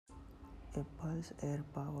Apple's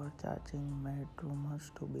AirPower charging made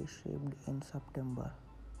rumors to be shipped in September.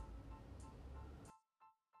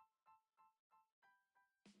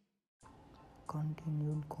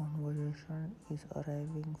 Continued conversation is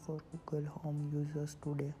arriving for Google Home users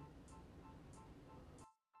today.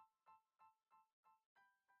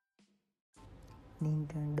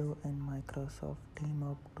 Nintendo and Microsoft team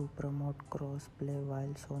up to promote cross-play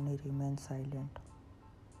while Sony remains silent.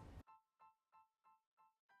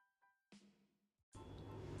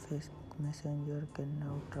 Facebook Messenger can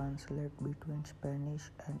now translate between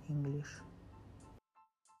Spanish and English.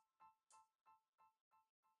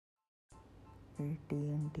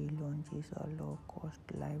 AT&T launches a low-cost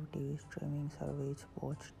live TV streaming service,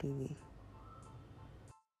 Watch TV.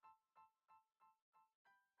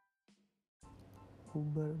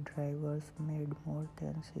 Uber drivers made more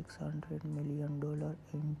than $600 million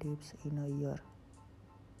in tips in a year.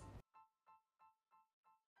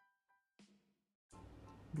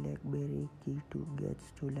 BlackBerry Key 2 gets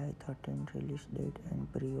July 13 release date and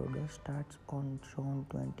pre-order starts on June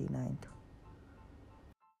 29th.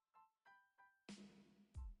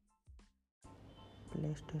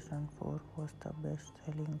 PlayStation 4 was the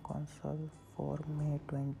best-selling console for May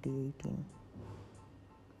 2018.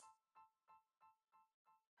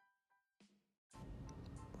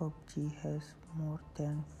 PUBG has more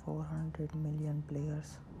than 400 million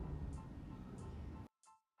players.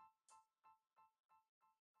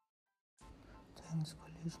 Thanks for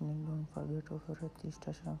listening. Don't forget to favorite this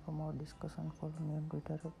station for more discussion. Follow me on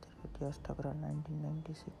Twitter at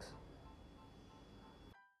 @YasTagran1996.